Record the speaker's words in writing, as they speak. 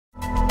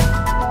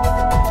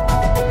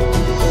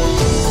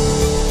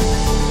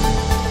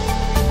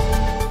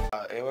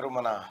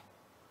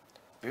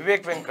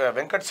వివేక్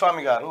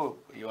వెంకటస్వామి గారు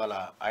ఇవాళ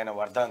ఆయన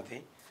వర్ధంతి.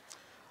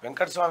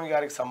 వెంకటస్వామి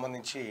గారికి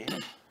సంబంధించి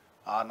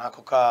నాకు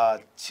ఒక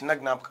చిన్న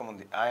జ్ఞాపకం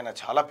ఉంది. ఆయన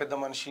చాలా పెద్ద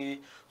మనిషి,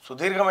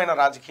 సుదీర్ఘమైన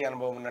రాజకీయ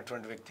అనుభవం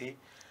ఉన్నటువంటి వ్యక్తి.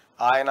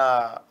 ఆయన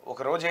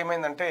ఒకరోజు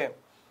ఏమైందంటే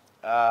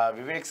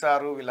వివేక్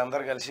సారు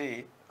వీళ్ళందరూ కలిసి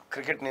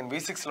క్రికెట్, నేను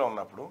V6లో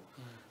ఉన్నప్పుడు,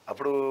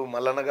 అప్పుడు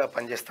మల్లన్నగా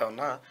పనిచేస్తా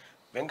ఉన్నా,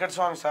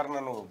 వెంకటస్వామి సార్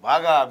నన్ను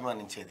బాగా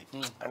అభిమానించేది.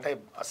 అంటే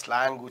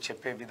స్లాంగ్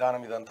చెప్పే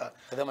విధానం ఇదంతా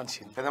పెద్ద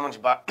మనిషి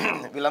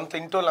వీళ్ళంతా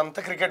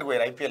ఇంటోళ్ళంతా క్రికెట్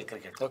పోయారు, IPL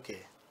cricket. Okay.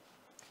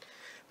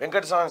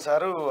 Venkataswamy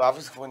sir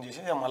ఆఫీస్కి ఫోన్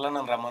చేసి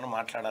మల్లన్న రమ్మని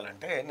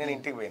మాట్లాడాలంటే నేను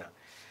ఇంటికి పోయినా.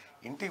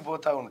 ఇంటికి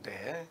పోతా ఉంటే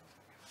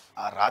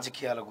ఆ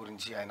రాజకీయాల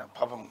గురించి ఆయన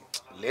పాపం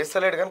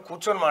లేస్తలేడు కానీ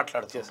కూర్చొని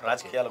మాట్లాడుతారు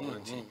రాజకీయాల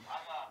గురించి.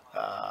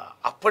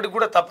 అప్పటికి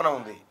కూడా తపన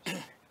ఉంది.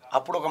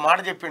 అప్పుడు ఒక మాట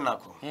చెప్పిండు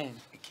నాకు,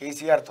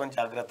 కేసీఆర్తో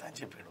జాగ్రత్త అని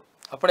చెప్పాడు.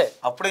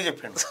 అప్పుడే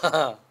చెప్పిండు.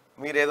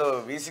 మీరేదో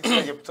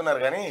V6లో చెప్తున్నారు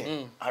కానీ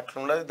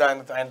అట్లుండదు,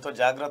 ఆయనతో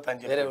జాగ్రత్త అని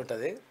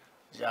చెప్పి,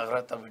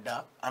 జాగ్రత్త బిడ్డ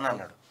అని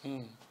అన్నాడు.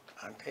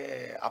 అంటే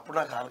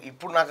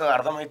ఇప్పుడు నాకు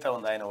అర్థమైతే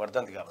ఉంది ఆయన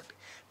వర్ధంతి కాబట్టి.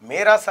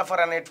 మేరా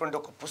సఫర్ అనేటువంటి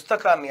ఒక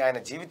పుస్తకాన్ని, ఆయన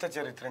జీవిత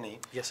చరిత్రని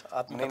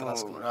నేను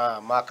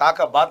మా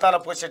కాక బాతాల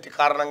పోషెట్టి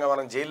కారణంగా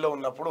మనం జైల్లో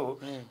ఉన్నప్పుడు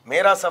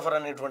మేరా సఫర్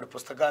అనేటువంటి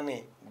పుస్తకాన్ని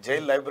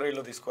జైలు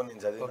లైబ్రరీలో తీసుకొని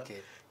నేను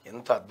చదివాను.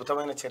 ఎంత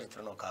అద్భుతమైన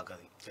చరిత్రనో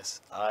కాకది.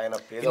 ఆయన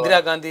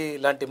ఇందిరాగాంధీ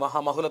లాంటి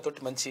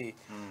మహామహులతోటి మంచి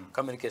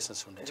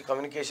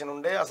కమ్యూనికేషన్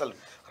ఉండే, అసలు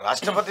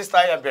రాష్ట్రపతి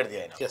స్థాయి అభ్యర్థి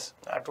ఆయన.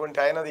 అటువంటి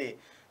ఆయనది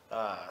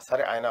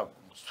సరే, ఆయన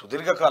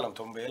సుదీర్ఘకాలం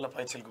 90 ఏళ్ల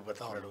పైచిలకు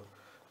బతికాడు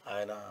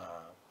ఆయన.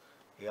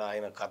 ఇక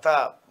ఆయన కథ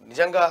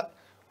నిజంగా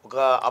ఒక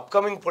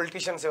అప్కమింగ్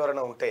పొలిటీషియన్స్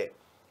ఎవరైనా ఉంటే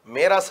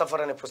మేరా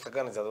సఫర్ అనే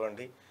పుస్తకాన్ని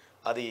చదవండి.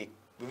 అది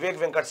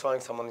వివేక్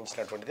వెంకటస్వామికి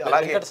సంబంధించినటువంటిది.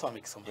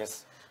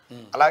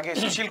 అలాగే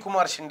సుశీల్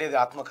కుమార్ షిండేది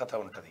ఆత్మకథ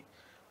ఉంటుంది,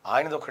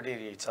 ఆయనది ఒకటి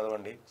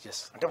చదవండి.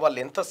 అంటే వాళ్ళు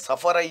ఎంత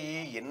సఫర్ అయ్యి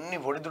ఎన్ని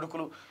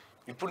ఒడిదుడుకులు,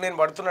 ఇప్పుడు నేను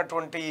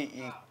పడుతున్నటువంటి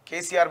ఈ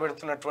కేసీఆర్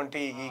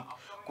పెడుతున్నటువంటి ఈ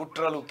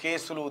కుట్రలు,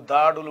 కేసులు,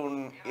 దాడులు,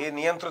 ఏ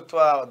నియంతృత్వ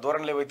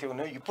ధోరణులు ఏవైతే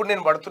ఉన్నాయో ఇప్పుడు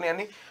నేను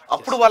పడుతున్నాయని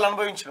అప్పుడు వాళ్ళు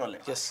అనుభవించిన వాళ్ళే.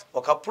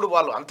 ఒకప్పుడు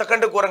వాళ్ళు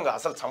అంతకంటే ఘోరంగా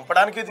అసలు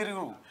చంపడానికే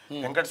తిరుగు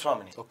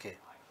వెంకటస్వామిని.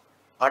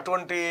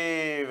 అటువంటి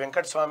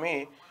వెంకటస్వామి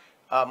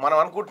మనం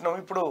అనుకుంటున్నాం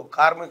ఇప్పుడు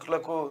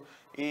కార్మికులకు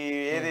ఈ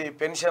ఏది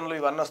పెన్షన్లు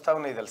ఇవన్నీ వస్తా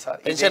ఉన్నాయి తెలుసా,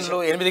 పెన్షన్లు,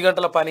 8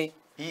 గంటల పని.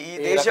 ఈ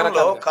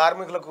దేశంలో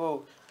కార్మికులకు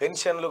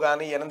పెన్షన్లు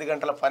కానీ 8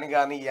 గంటల పని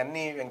కానీ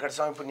ఇవన్నీ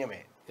వెంకటస్వామి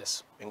పుణ్యమే.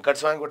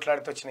 వెంకటస్వామి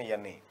కొట్లాడితే వచ్చినాయి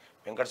ఇవన్నీ.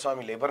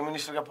 వెంకటస్వామి లేబర్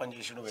మినిస్టర్గా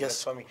పనిచేసిండు.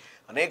 వెంకటస్వామి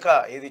అనేక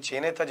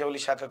చేనేత జౌళి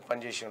శాఖకు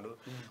పనిచేసిండు.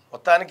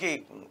 మొత్తానికి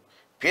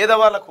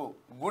పేదవాళ్లకు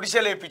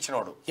గుడిసెలు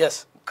వేయించినోడు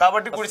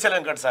కాబట్టి గుడిసెల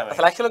వెంకటస్వామి.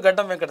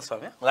 గడ్డం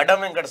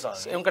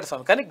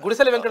వెంకటస్వామి కానీ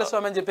గుడిసెల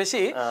వెంకటస్వామి అని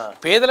చెప్పేసి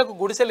పేదలకు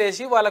గుడిసెలు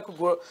వేసి వాళ్ళకు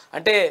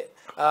అంటే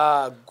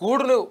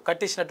గూడును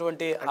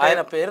కట్టించినటువంటి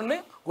ఆయన పేరుని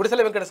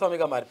గుడిసెల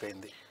వెంకటస్వామిగా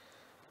మారిపోయింది.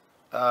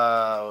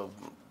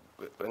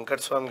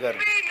 వెంకటస్వామి గారు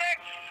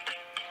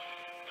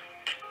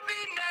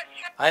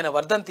ఆయన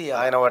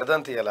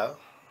వర్ధంతి ఎలా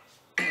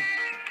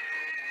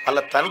వాళ్ళ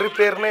తండ్రి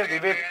పేరునే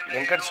వివేక్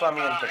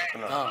వెంకటస్వామి అని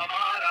పెట్టుకున్నాడు.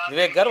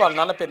 వివేక్ గారు వాళ్ళ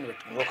నాన్న పేరుని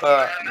పెట్టుకున్నాడు.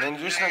 నేను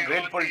చూసిన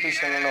గ్రేట్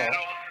పొలిటీషియన్లలో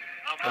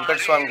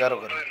వెంకటస్వామి గారు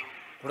ఒకరు.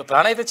 ఇప్పుడు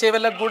ప్రాణాయిత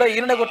చేవెళ్ళకు కూడా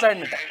ఈయననే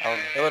కొట్లాడినట.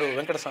 ఎవరు?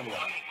 వెంకటస్వామి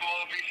గారు.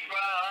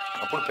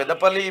 అప్పుడు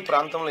పెద్దపల్లి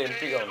ప్రాంతంలో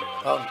ఎంపీగా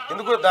ఉండేవారు.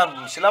 ఎందుకు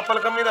దాని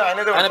శిలాఫలకం మీద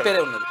ఆయన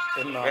పేరే ఉన్నది,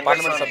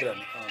 పార్లమెంట్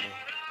సభ్యులు.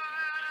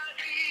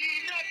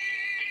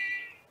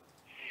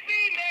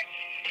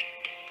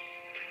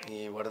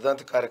 ఈ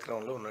వర్ధంతి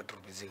కార్యక్రమంలో ఉన్నట్టు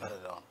బిజీగా.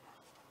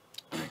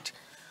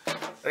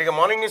 ఇక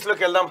మార్నింగ్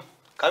న్యూస్లోకి వెళ్దాం.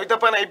 కవిత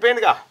పైన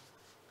అయిపోయిందిగా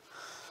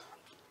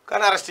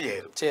కానీ అరెస్ట్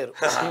చేయరు.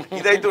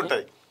 ఇదైతే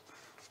ఉంటుంది.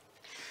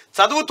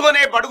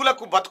 చదువుతోనే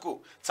బడుగులకు బతుకు,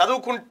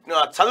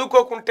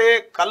 చదువుకోకుంటే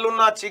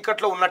కళ్ళున్న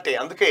చీకట్లో ఉన్నట్టే,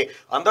 అందుకే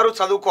అందరూ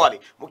చదువుకోవాలి,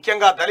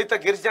 ముఖ్యంగా దళిత,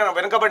 గిరిజన,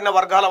 వెనుకబడిన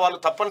వర్గాల వాళ్ళు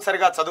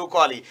తప్పనిసరిగా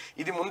చదువుకోవాలి.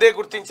 ఇది ముందే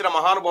గుర్తించిన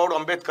మహానుభావుడు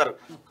అంబేద్కర్.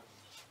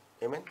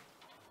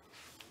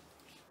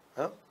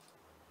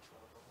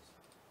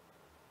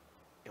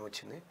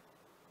 ఏమొచ్చింది?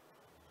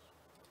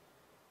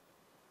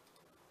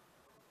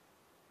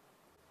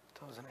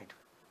 1008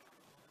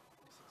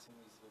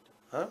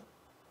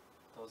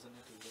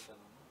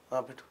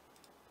 పెట్టు.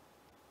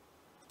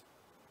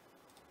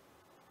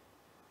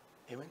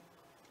 ఏమైంది?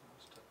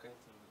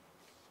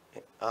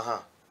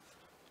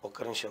 ఒక్క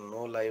నిమిషం,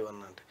 నో లైవ్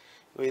అన్నంటే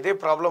ఇదే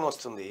ప్రాబ్లం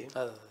వస్తుంది.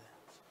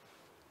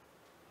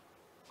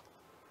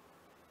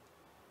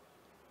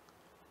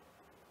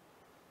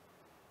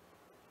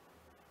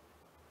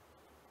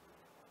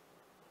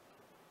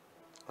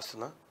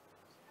 వస్తుందా?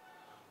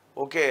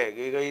 ఓకే,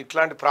 ఇక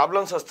ఇట్లాంటి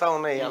ప్రాబ్లమ్స్ వస్తూ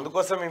ఉన్నాయి.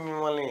 అందుకోసం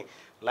మిమ్మల్ని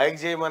లైక్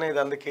చేయమనేది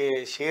అందుకే,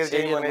 షేర్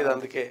చేయమనేది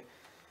అందుకే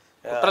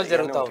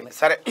జరుగుతూ ఉంది.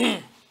 సరే,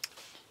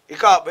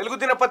 ఇక వెలుగు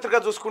దినపత్రిక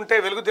చూసుకుంటే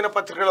వెలుగు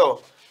దినపత్రికలో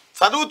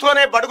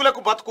చదువుతోనే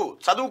బడుగులకు బతుకు,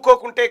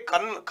 చదువుకోకుంటే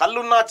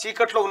కళ్ళున్న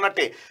చీకట్లో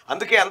ఉన్నట్టే,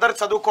 అందుకే అందరు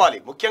చదువుకోవాలి,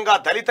 ముఖ్యంగా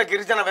దళిత,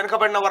 గిరిజన,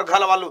 వెనుకబడిన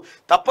వర్గాల వాళ్ళు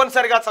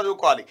తప్పనిసరిగా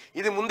చదువుకోవాలి.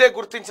 ఇది ముందే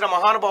గుర్తించిన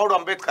మహానుభావుడు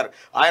అంబేద్కర్.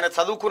 ఆయన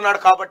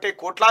చదువుకున్నాడు కాబట్టి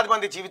కోట్లాది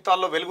మంది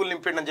జీవితాల్లో వెలుగులు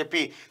నింపిండని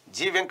చెప్పి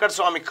జి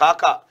వెంకటస్వామి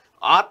కాక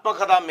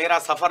ఆత్మకథ మేరా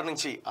సఫర్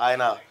నుంచి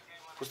ఆయన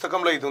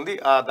పుస్తకంలో ఇది ఉంది,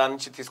 దాని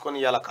నుంచి తీసుకొని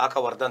ఇలా కాక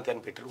వర్ధంతి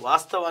అని పెట్టారు.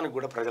 వాస్తవానికి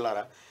కూడా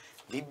ప్రజలారా,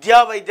 విద్యా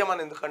వైద్యం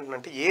అని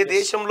ఎందుకంటున్నంటే, ఏ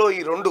దేశంలో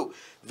ఈ రెండు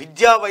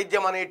విద్యా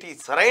వైద్యం అనేటి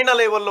సరైన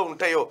లెవెల్లో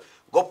ఉంటాయో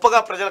గొప్పగా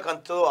ప్రజలకు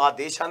అంతో ఆ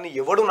దేశాన్ని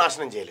ఎవడూ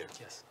నాశనం చేయలేడు.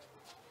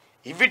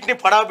 ఇవిటిని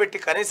పడాబెట్టి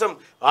కనీసం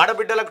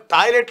ఆడబిడ్డలకు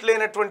టాయిలెట్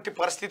లేనటువంటి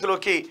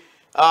పరిస్థితిలోకి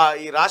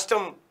ఈ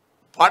రాష్ట్రం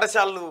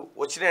పాఠశాలలు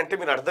వచ్చినాయంటే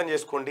మీరు అర్థం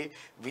చేసుకోండి.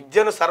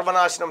 విద్యను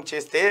సర్వనాశనం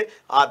చేస్తే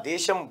ఆ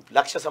దేశం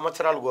 1,00,000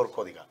 సంవత్సరాలు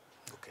కోరుకోదిగా.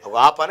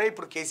 ఆ పనే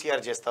ఇప్పుడు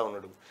కేసీఆర్ చేస్తూ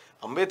ఉన్నాడు.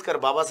 అంబేద్కర్,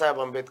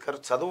 బాబాసాహెబ్ అంబేద్కర్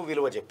చదువు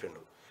విలువ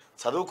చెప్పిండు.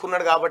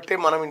 చదువుకున్నాడు కాబట్టి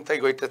మనం ఇంత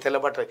ఇట్లా తెల్ల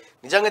బట్టలు,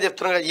 నిజంగా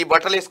చెప్తున్నా, ఈ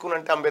బట్టలు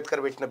వేసుకున్నంటే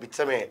అంబేద్కర్ పెట్టిన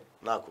భిక్షమే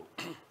నాకు,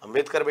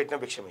 అంబేద్కర్ పెట్టిన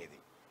భిక్షమే ఇది.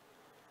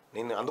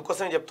 నేను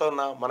అందుకోసమే చెప్తా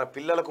ఉన్నా, మన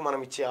పిల్లలకు మనం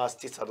ఇచ్చే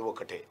ఆస్తి చదువు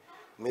ఒకటే.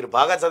 మీరు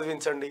బాగా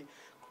చదివించండి,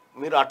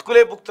 మీరు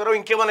అటుకులే బుక్తారో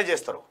ఇంకేమైనా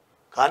చేస్తారో,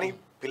 కానీ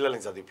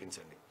పిల్లల్ని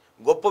చదివించండి.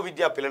 గొప్ప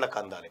విద్య పిల్లలకు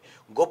అందాలి.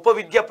 గొప్ప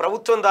విద్య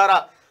ప్రభుత్వం ద్వారా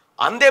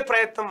అందే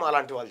ప్రయత్నం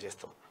అలాంటి వాళ్ళు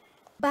చేస్తాం.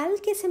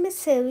 Bulk SMS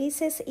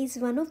services is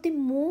one of the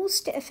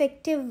most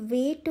effective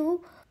way to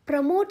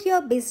promote your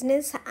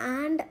business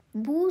and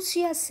boost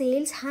your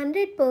sales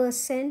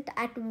 100%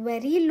 at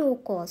very low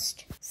cost.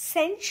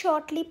 Send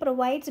Shortly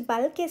provides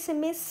bulk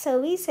SMS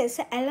services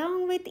along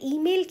with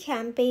email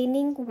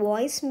campaigning,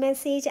 voice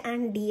message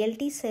and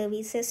DLT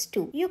services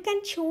too. You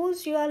can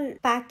choose your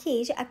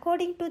package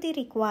according to the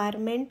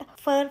requirement.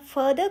 For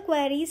further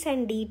queries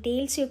and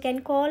details, you can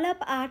call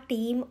up our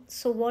team.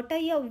 So what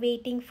are you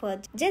waiting for?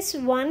 Just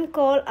one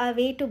call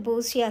away to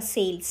boost your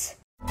sales.